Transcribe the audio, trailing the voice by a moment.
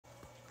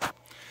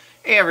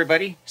Hey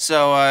everybody,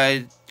 so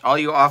all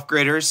you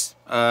off-gridders,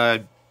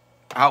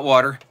 hot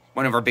water,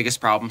 one of our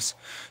biggest problems.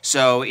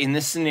 So in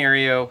this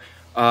scenario,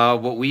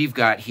 what we've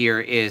got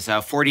here is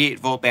a 48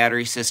 volt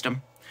battery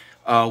system.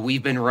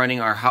 We've been running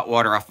our hot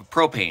water off of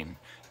propane.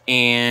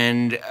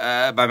 And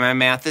by my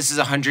math, this is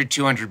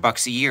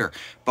 $100-200 a year.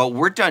 But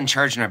we're done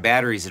charging our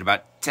batteries at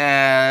about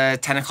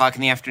 10 o'clock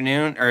in the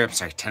afternoon, or I'm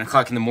sorry, 10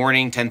 o'clock in the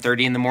morning,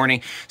 10:30 in the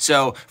morning.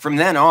 So from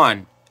then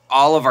on,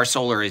 all of our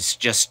solar is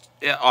just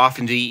off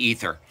into the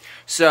ether.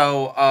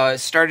 So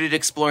started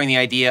exploring the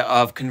idea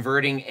of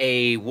converting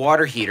a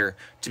water heater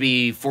to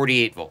be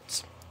 48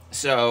 volts.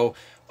 So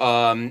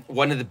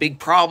one of the big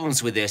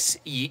problems with this,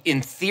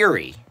 in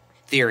theory,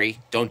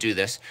 don't do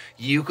this,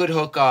 you could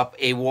hook up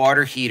a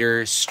water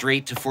heater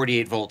straight to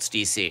 48 volts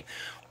DC.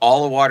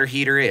 All a water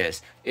heater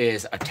is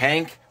a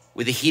tank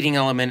with a heating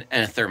element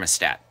and a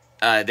thermostat.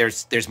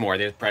 There's more,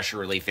 there's pressure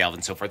relief valve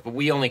and so forth, but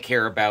we only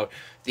care about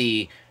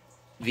the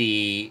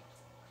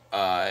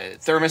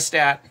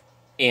thermostat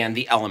and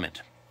the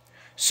element.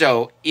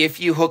 So if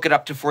you hook it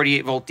up to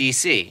 48 volt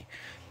DC,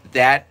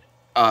 that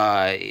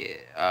the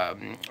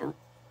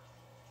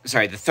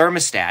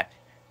thermostat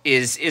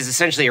is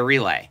essentially a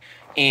relay.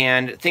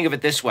 And think of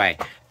it this way: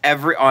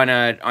 on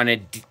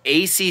a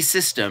AC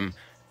system,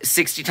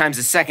 60 times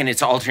a second,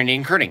 it's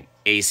alternating current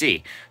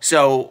AC.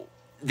 So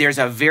there's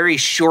a very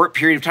short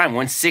period of time,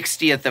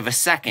 1/60th of a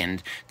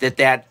second,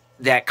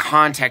 that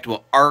contact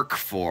will arc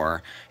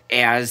for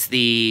as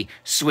the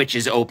switch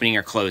is opening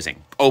or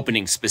closing,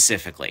 opening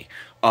specifically.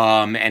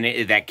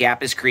 That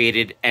gap is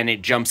created and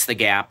it jumps the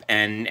gap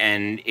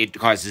and it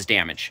causes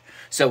damage.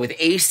 So with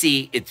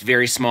AC, it's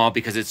very small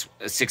because it's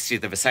a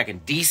 60th of a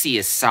second. DC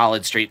is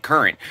solid straight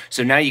current.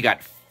 So now you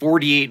got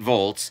 48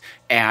 volts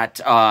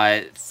at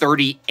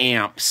 30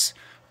 amps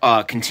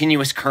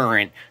continuous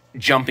current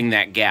jumping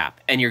that gap,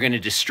 and you're going to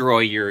destroy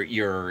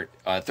your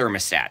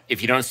thermostat.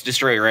 If you don't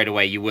destroy it right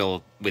away, you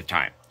will with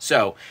time.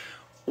 So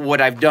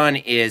what I've done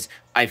is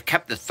I've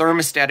kept the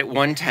thermostat at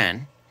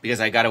 110 because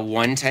I got a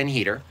 110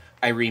 heater.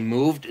 I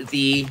removed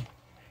the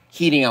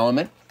heating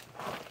element,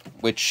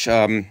 which,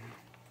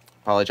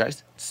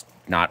 apologize, it's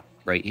not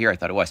right here. I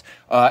thought it was.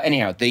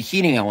 Anyhow, the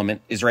heating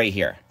element is right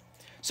here.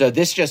 So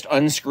this just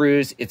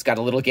unscrews. It's got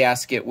a little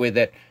gasket with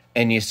it,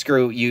 and you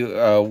screw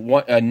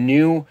a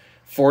new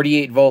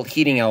 48 volt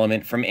heating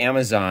element from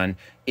Amazon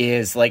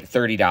is like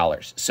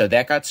 $30. So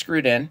that got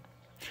screwed in.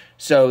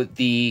 So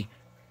the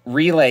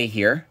relay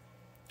here,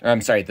 the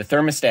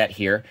thermostat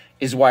here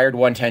is wired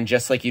 110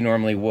 just like you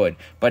normally would.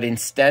 But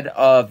instead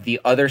of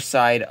the other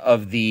side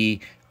of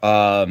the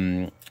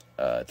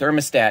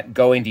thermostat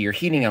going to your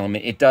heating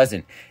element, it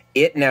doesn't.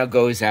 It now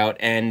goes out,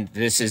 and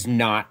this is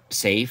not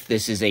safe.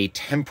 This is a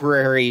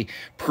temporary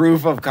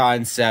proof of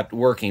concept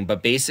working.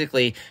 But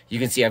basically, you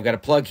can see I've got a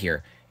plug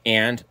here,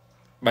 and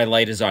my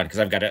light is on because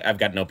I've got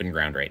an open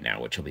ground right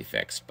now, which will be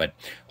fixed. But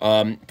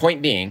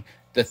point being,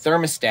 the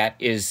thermostat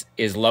is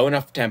low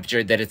enough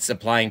temperature that it's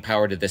supplying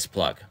power to this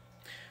plug.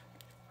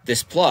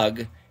 This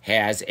plug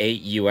has a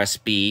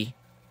USB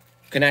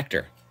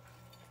connector,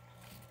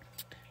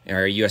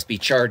 or a USB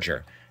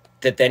charger,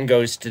 that then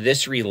goes to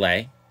this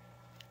relay,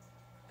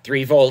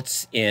 3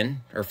 volts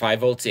in, or 5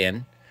 volts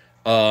in,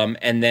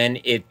 and then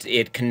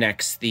it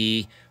connects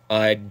the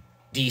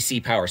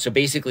DC power. So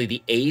basically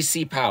the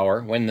AC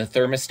power, when the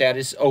thermostat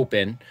is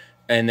open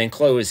and then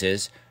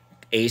closes,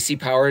 DC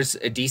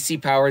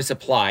power is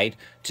applied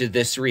to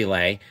this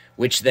relay,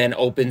 which then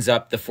opens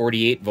up the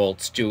 48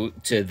 volts to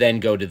then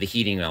go to the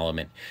heating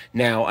element.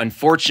 Now,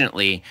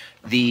 unfortunately,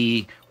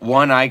 the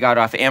one I got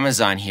off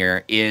Amazon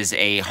here is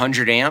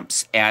 100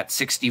 amps at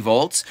 60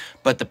 volts,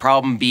 but the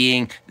problem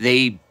being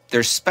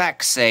their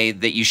specs say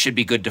that you should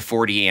be good to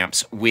 40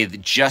 amps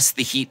with just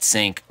the heat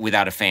sink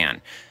without a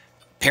fan.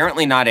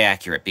 Apparently not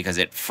accurate because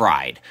it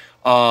fried.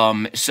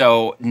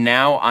 So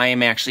now I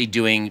am actually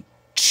doing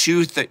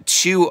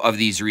two of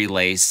these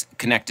relays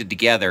connected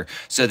together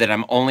so that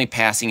I'm only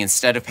passing,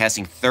 instead of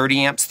passing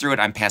 30 amps through it,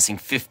 I'm passing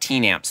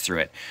 15 amps through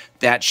it.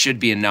 That should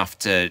be enough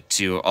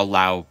to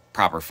allow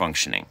proper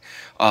functioning.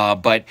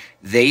 But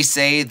they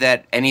say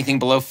that anything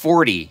below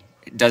 40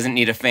 doesn't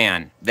need a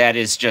fan. That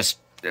is just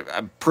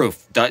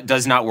proof.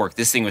 Does not work.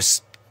 This thing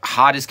was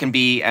hot as can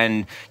be,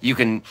 and you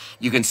can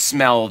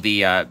smell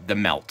the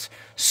melt.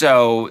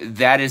 So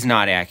that is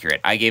not accurate.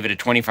 I gave it a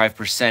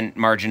 25%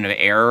 margin of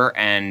error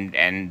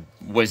and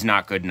was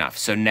not good enough.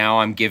 So now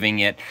I'm giving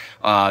it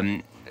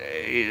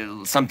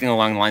something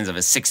along the lines of a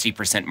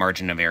 60%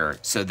 margin of error.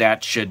 So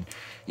that should,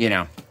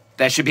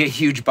 that should be a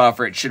huge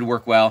buffer. It should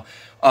work well.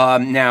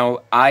 Now,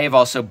 I have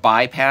also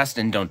bypassed,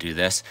 and don't do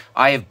this,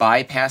 I have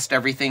bypassed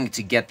everything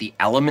to get the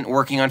element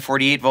working on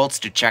 48 volts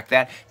to check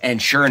that, and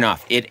sure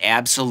enough, it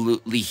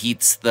absolutely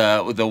heats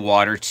the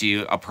water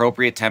to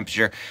appropriate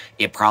temperature.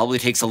 It probably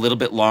takes a little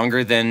bit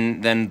longer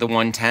than the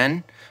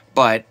 110,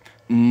 but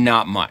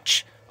not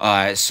much.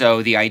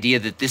 So the idea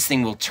that this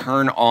thing will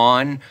turn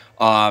on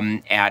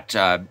at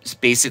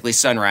basically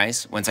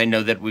sunrise, once I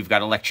know that we've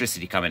got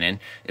electricity coming in,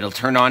 it'll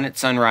turn on at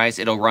sunrise,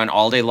 it'll run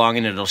all day long,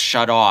 and it'll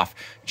shut off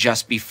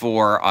just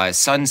before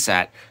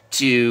sunset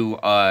to,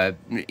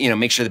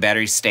 make sure the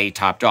batteries stay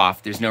topped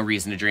off. There's no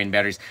reason to drain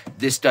batteries.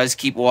 This does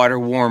keep water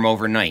warm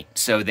overnight,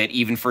 so that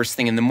even first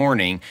thing in the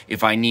morning,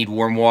 if I need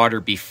warm water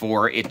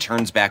before it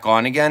turns back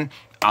on again,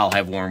 I'll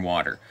have warm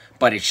water.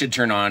 But it should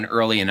turn on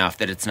early enough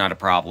that it's not a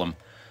problem.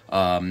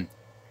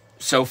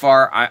 So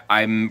far,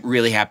 I'm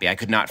really happy. I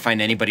could not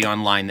find anybody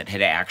online that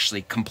had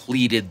actually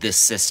completed this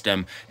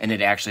system and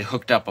had actually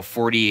hooked up a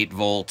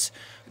 48-volt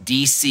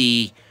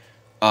DC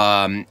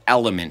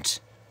element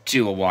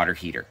to a water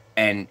heater.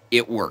 And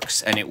it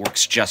works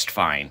just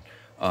fine,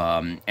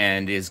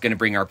 and is going to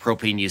bring our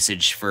propane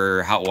usage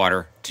for hot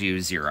water to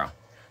 0.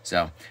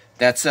 So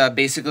that's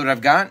basically what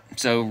I've got.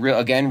 So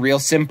real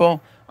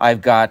simple.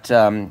 I've got,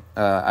 I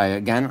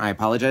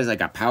apologize. I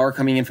got power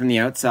coming in from the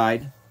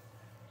outside,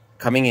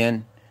 coming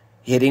in,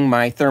 hitting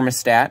my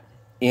thermostat,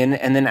 in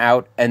and then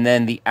out, and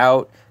then the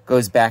out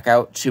goes back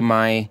out to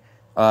my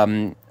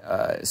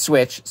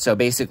switch. So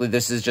basically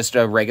this is just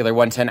a regular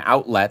 110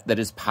 outlet that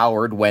is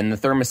powered when the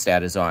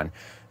thermostat is on.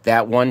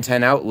 That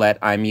 110 outlet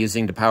I'm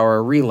using to power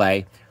a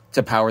relay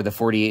to power the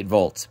 48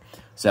 volts.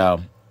 So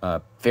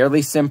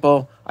fairly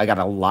simple. I got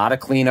a lot of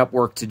cleanup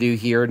work to do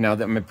here now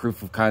that my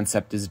proof of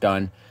concept is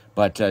done.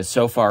 But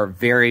so far,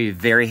 very,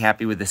 very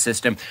happy with the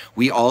system.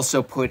 We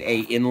also put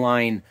a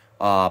inline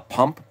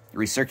pump,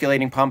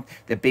 recirculating pump,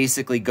 that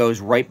basically goes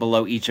right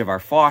below each of our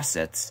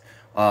faucets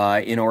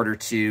in order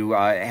to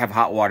have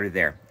hot water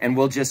there. And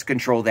we'll just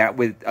control that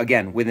with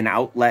an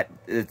outlet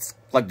that's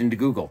plugged into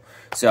Google.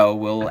 So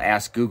we'll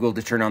ask Google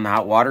to turn on the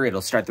hot water.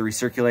 It'll start the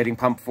recirculating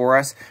pump for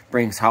us,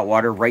 brings hot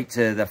water right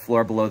to the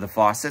floor below the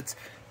faucets,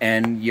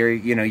 and you're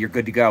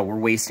good to go. We're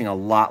wasting a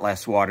lot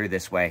less water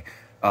this way.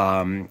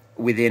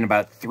 Within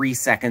about 3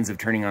 seconds of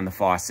turning on the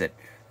faucet,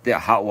 the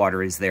hot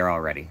water is there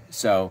already.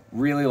 So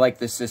really like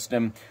this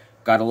system.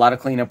 Got a lot of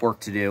cleanup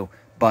work to do,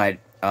 but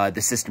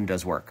the system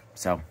does work.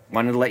 So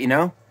wanted to let you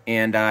know,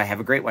 and have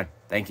a great one.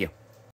 Thank you.